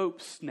 a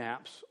rope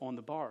snaps on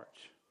the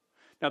barge.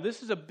 Now,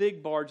 this is a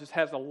big barge. This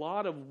has a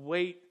lot of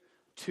weight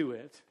to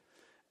it.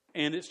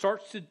 And it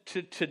starts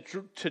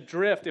to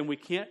drift, and we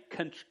can't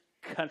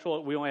control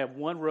it. We only have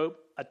one rope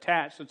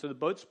attached, and so the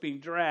boat's being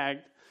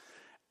dragged.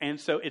 And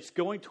so it's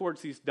going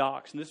towards these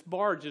docks. And this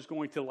barge is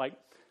going to like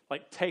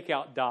take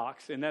out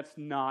docks. And that's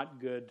not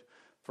good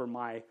for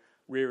my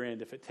rear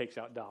end if it takes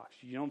out docks.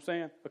 You know what I'm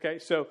saying? Okay,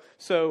 so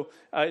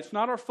it's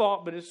not our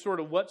fault, but it's sort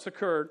of what's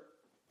occurred.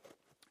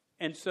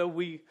 And so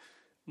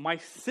my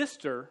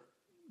sister,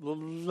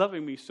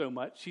 loving me so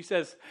much, she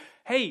says,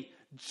 hey,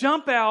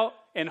 jump out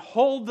and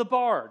hold the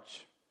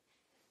barge.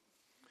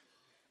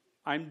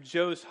 I'm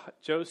Joe's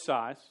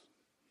size,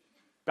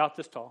 about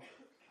this tall,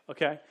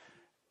 okay?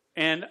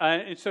 And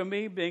so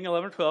me being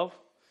 11 or 12,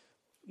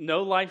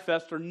 no life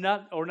vest or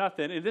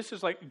nothing. And this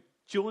is like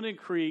Julian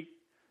Creek,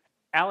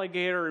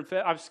 alligator. And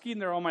I've skied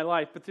there all my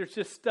life, but there's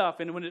just stuff.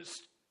 And when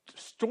it's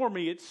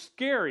stormy, it's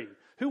scary.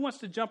 Who wants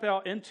to jump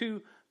out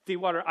into the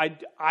water?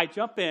 I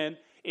jump in.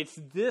 It's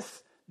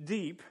this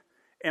deep,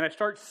 and I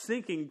start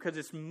sinking because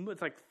it's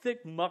like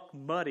thick muck,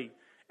 muddy.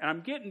 And I'm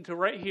getting to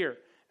right here,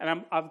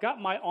 and I've got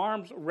my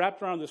arms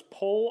wrapped around this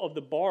pole of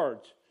the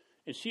barge,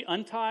 and she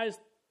unties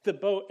the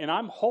boat, and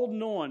I'm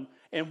holding on,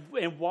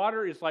 and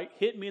water is like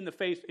hitting me in the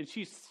face, and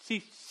she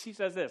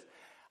says this,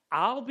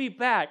 I'll be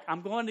back.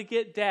 I'm going to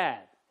get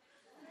Dad.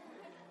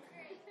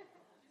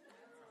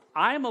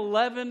 I'm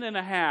 11 and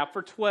a half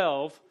or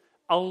 12,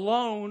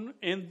 alone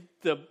in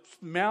the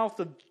mouth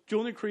of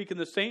Julian Creek in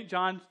the St.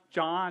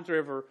 John's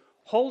River,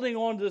 holding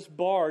on to this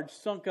barge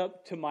sunk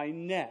up to my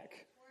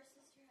neck.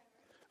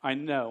 I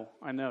know.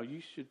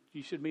 You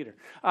should meet her.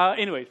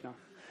 Anyways,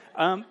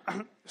 no.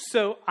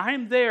 So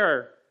I'm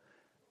there.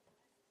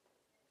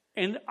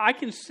 And I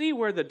can see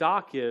where the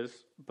dock is,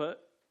 but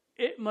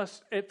it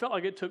felt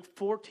like it took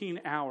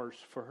 14 hours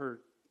for her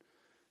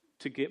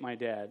to get my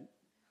dad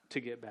to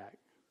get back.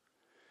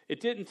 It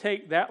didn't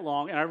take that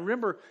long. And I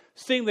remember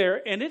sitting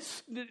there, and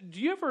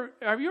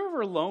have you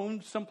ever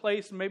alone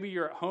someplace, maybe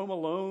you're at home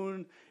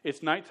alone,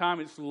 it's nighttime,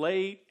 it's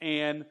late,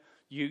 and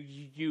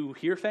you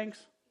hear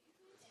things?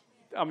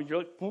 I mean, you're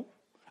like, whoop.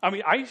 I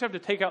mean, I used to have to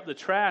take out the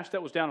trash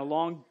that was down a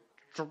long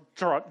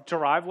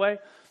driveway,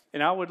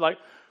 and I would like,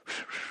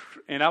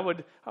 and I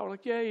would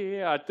like,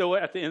 yeah. I'd throw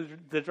it at the end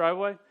of the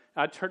driveway.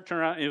 I'd turn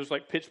around, and it was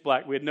like pitch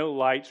black. We had no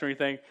lights or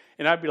anything.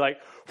 And I'd be like,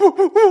 whoo,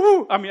 whoo, whoo,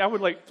 whoo. I mean, I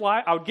would like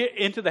fly. I would get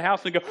into the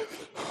house and go,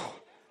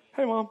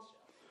 hey, Mom.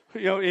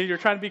 You know, and you're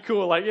trying to be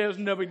cool. Like, yeah, it was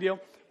no big deal.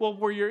 Well,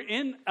 where you're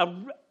in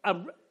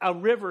a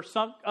river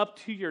sunk up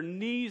to your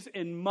knees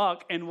in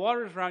muck and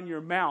water's around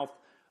your mouth,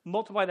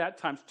 multiply that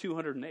times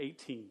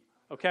 218.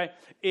 Okay?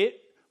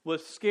 It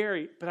was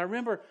scary. But I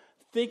remember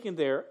thinking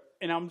there,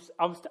 and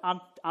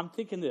I'm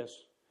thinking this.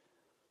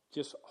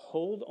 Just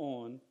hold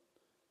on.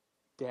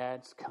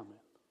 Dad's coming.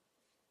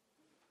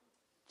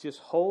 Just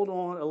hold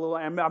on a little.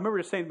 I remember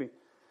just saying to me,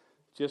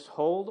 just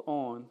hold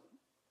on.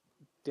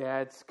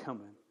 Dad's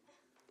coming.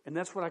 And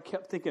that's what I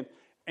kept thinking.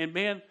 And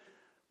man,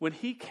 when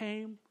he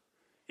came,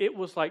 it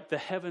was like the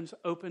heavens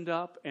opened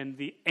up and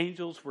the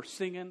angels were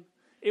singing.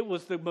 It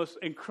was the most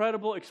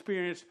incredible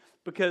experience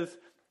because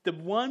the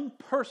one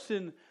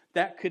person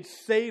that could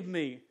save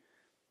me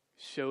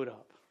showed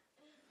up.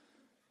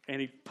 And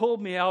he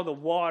pulled me out of the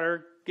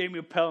water, gave me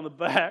a pat on the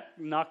back,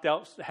 knocked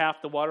out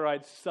half the water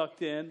I'd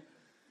sucked in.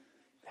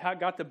 I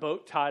got the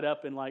boat tied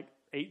up in like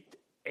eight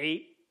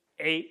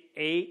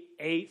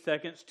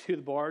seconds to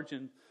the barge,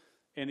 and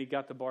he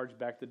got the barge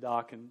back to the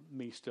dock, and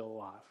me still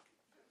alive.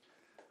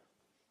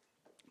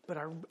 But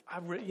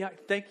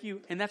thank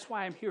you, and that's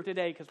why I'm here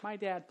today, because my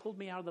dad pulled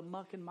me out of the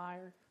muck and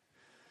mire.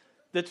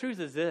 The truth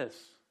is this.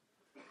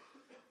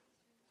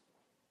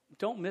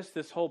 Don't miss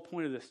this whole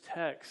point of this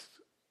text.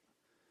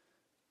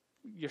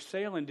 You're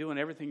sailing, doing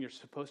everything you're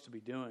supposed to be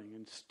doing,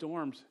 and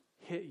storms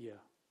hit you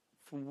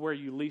from where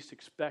you least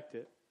expect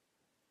it.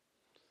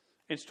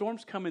 And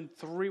storms come in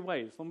three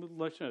ways. Let me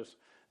let you know this.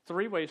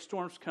 3 ways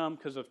storms come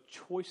because of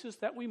choices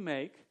that we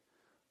make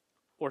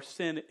or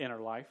sin in our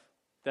life.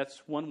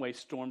 That's one way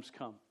storms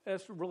come.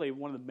 That's really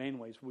one of the main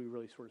ways we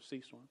really sort of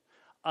see storms.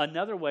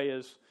 Another way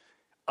is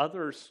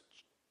others'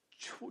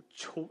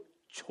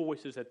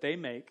 choices that they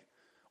make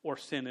or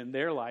sin in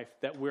their life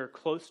that we're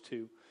close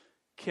to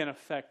can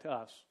affect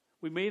us.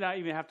 We may not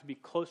even have to be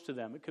close to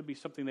them. It could be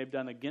something they've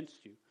done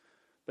against you.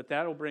 But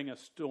that'll bring a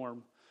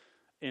storm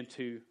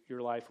into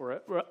your life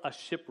or a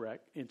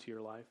shipwreck into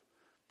your life.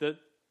 The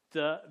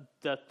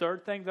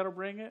third thing that'll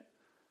bring it,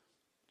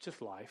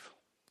 just life.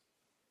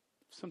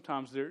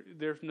 Sometimes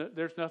there's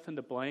nothing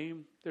to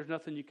blame. There's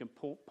nothing you can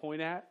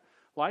point at.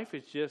 Life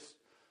is just,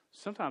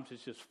 sometimes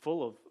it's just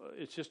full of,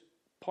 it's just,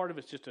 part of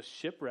it's just a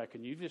shipwreck,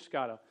 and you just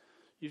gotta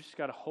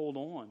hold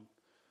on.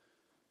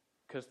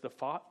 Because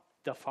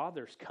the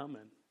Father's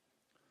coming.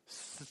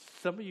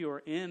 Some of you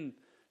are in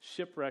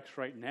shipwrecks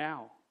right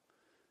now,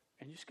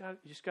 And you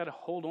just got to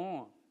hold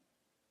on.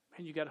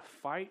 Man, you got to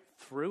fight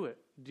through it.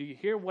 Do you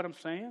hear what I'm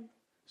saying?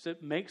 Does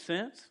it make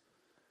sense?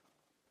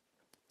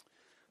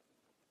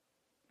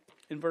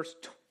 In verse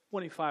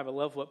 25, I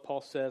love what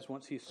Paul says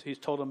once he's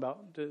told him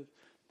about,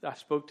 I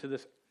spoke to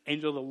this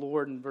angel of the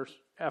Lord, and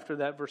after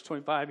that, verse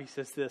 25, he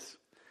says this.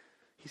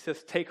 He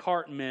says, take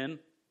heart, men.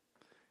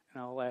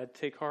 And I'll add,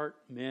 take heart,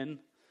 men,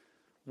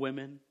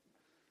 women,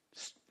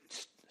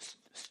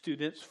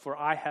 students, for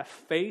I have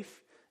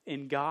faith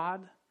in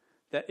God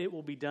that it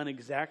will be done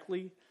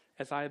exactly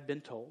as I have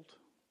been told.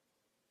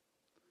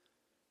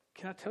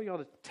 Can I tell y'all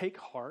to take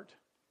heart?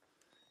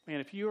 Man,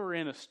 if you are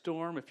in a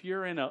storm, if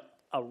you're in a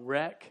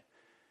wreck,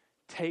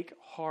 take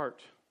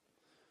heart.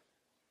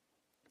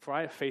 For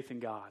I have faith in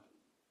God.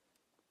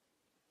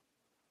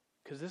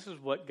 Because this is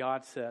what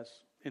God says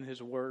in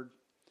His Word.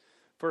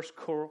 1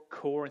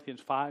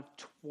 Corinthians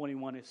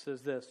 5:21, it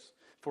says this.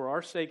 For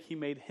our sake He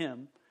made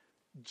Him,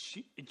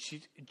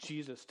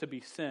 Jesus, to be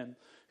sin,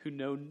 who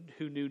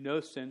knew no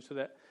sin, so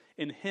that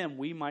in Him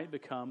we might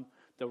become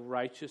the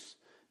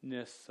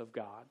righteousness of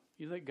God.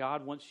 You think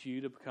God wants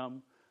you to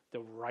become the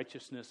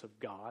righteousness of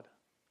God?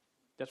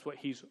 That's what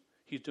He's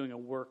doing a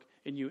work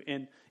in you.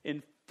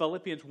 In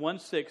Philippians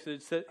 1:6,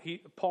 it says,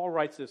 Paul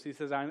writes this. He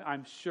says,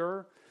 I'm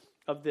sure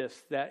of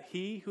this, that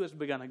He who has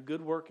begun a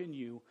good work in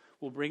you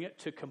will bring it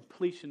to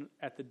completion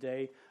at the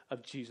day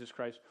of Jesus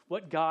Christ.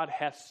 What God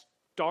has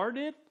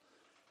started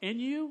in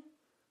you,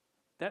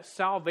 that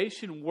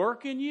salvation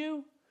work in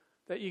you,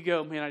 that you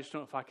go, man, I just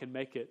don't know if I can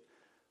make it.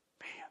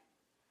 Man,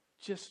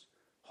 just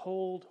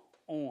hold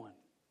on.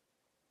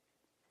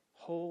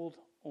 Hold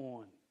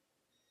on.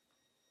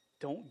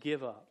 Don't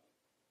give up.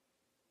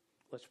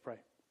 Let's pray.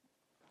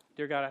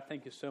 Dear God, I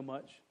thank you so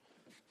much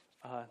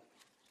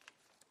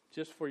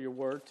just for your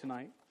word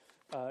tonight,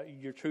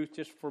 your truth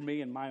just for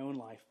me in my own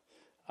life.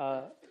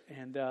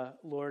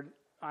 Lord,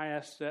 I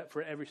ask that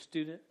for every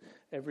student,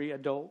 every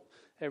adult,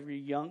 every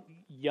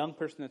young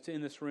person that's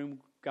in this room,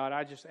 God,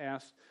 I just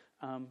ask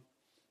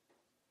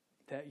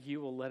that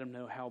you will let them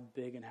know how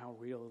big and how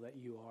real that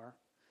you are.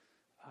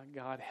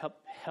 God,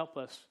 help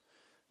us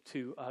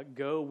to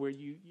go where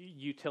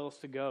you tell us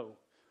to go,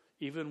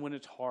 even when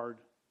it's hard.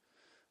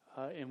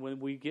 And when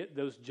we get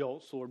those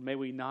jolts, Lord, may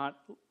we not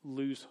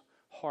lose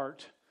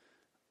heart,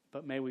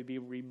 but may we be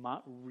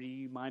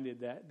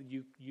reminded that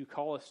you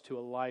call us to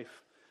a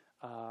life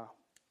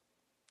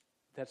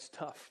that's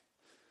tough.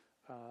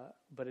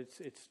 But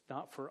it's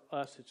not for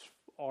us, it's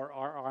our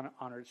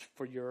honor, it's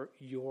for your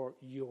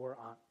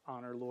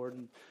honor, Lord.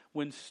 And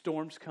when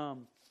storms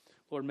come,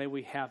 Lord, may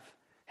we have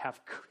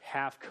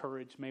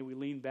courage. May we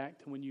lean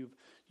back to when you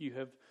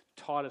have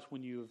taught us,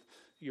 when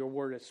your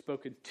word has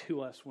spoken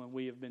to us, when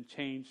we have been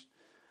changed.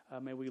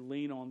 May we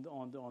lean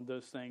on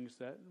those things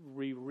that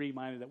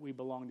reminded that we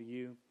belong to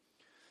you.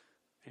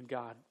 And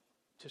God,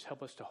 just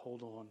help us to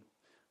hold on.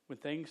 When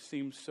things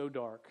seem so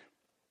dark,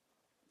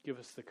 give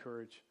us the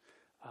courage.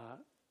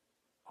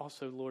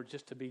 Also, Lord,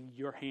 just to be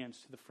your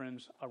hands to the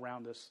friends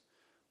around us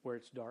where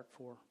it's dark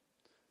for.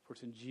 For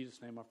it's in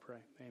Jesus' name I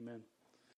pray. Amen.